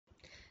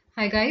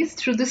Hi guys,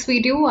 through this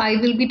video I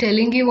will be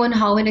telling you on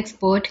how an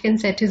expert can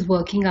set his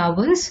working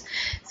hours.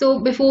 So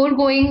before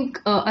going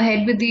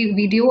ahead with the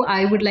video,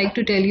 I would like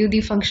to tell you the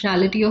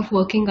functionality of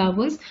working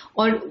hours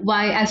or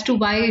why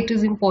it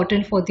is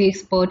important for the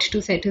expert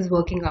to set his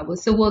working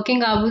hours. So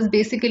working hours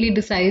basically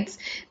decides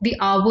the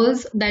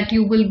hours that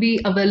you will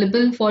be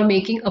available for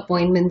making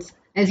appointments.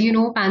 As you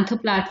know, Panther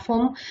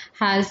platform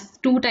has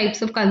two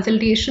types of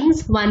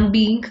consultations, one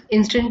being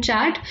instant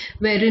chat,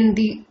 wherein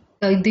the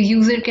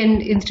user can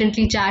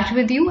instantly chat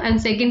with you, and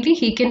secondly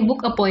he can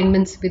book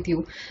appointments with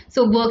you.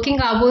 So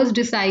working hours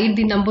decide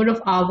the number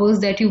of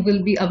hours that you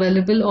will be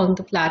available on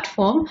the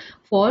platform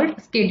for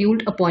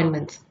scheduled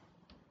appointments.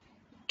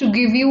 To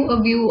give you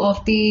a view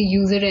of the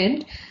user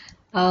end,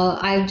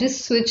 I've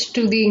just switched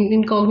to the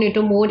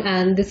incognito mode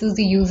and this is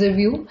the user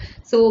view.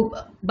 So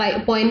by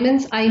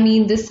appointments, I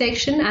mean this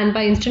section, and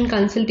by instant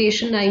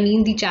consultation, I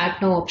mean the chat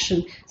now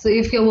option. So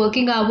if your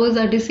working hours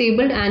are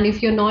disabled and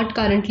if you're not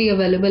currently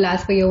available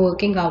as per your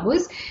working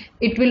hours,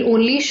 it will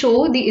only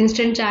show the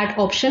instant chat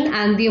option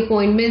and the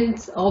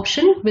appointments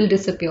option will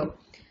disappear.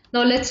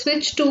 Now let's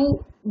switch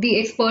to the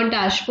expert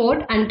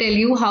dashboard and tell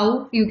you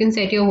how you can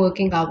set your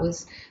working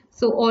hours.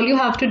 So all you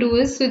have to do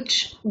is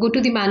go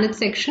to the manage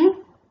section.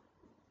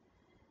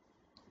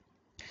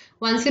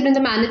 Once you're in the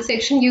manage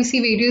section, you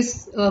see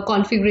various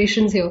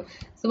configurations here.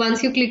 So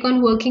once you click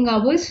on working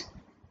hours,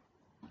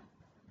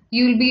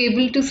 you will be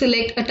able to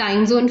select a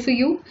time zone for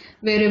you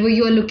wherever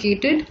you are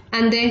located,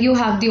 and then you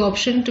have the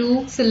option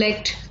to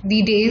select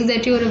the days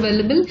that you are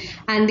available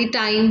and the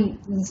time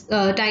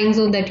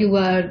zone that you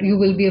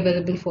will be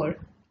available for.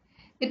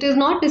 It is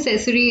not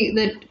necessary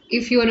that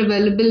if you are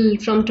available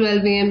from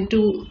 12 a.m.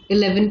 to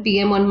 11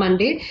 p.m. on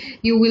Monday,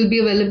 you will be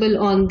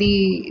available on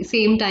the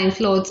same time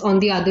slots on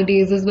the other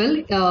days as well.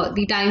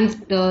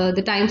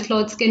 The time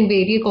slots can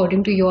vary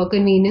according to your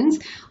convenience,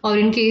 or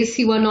in case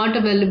you are not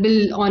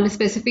available on a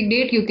specific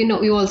date,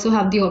 you also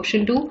have the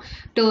option to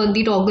turn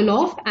the toggle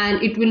off,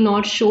 and it will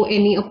not show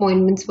any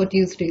appointments for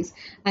Tuesdays.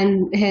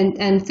 And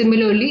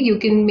similarly, you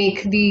can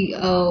make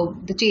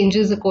the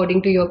changes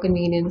according to your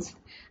convenience.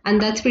 And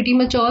that's pretty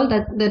much all.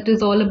 That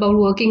is all about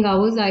working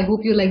hours. I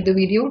hope you like the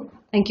video.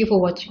 Thank you for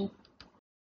watching.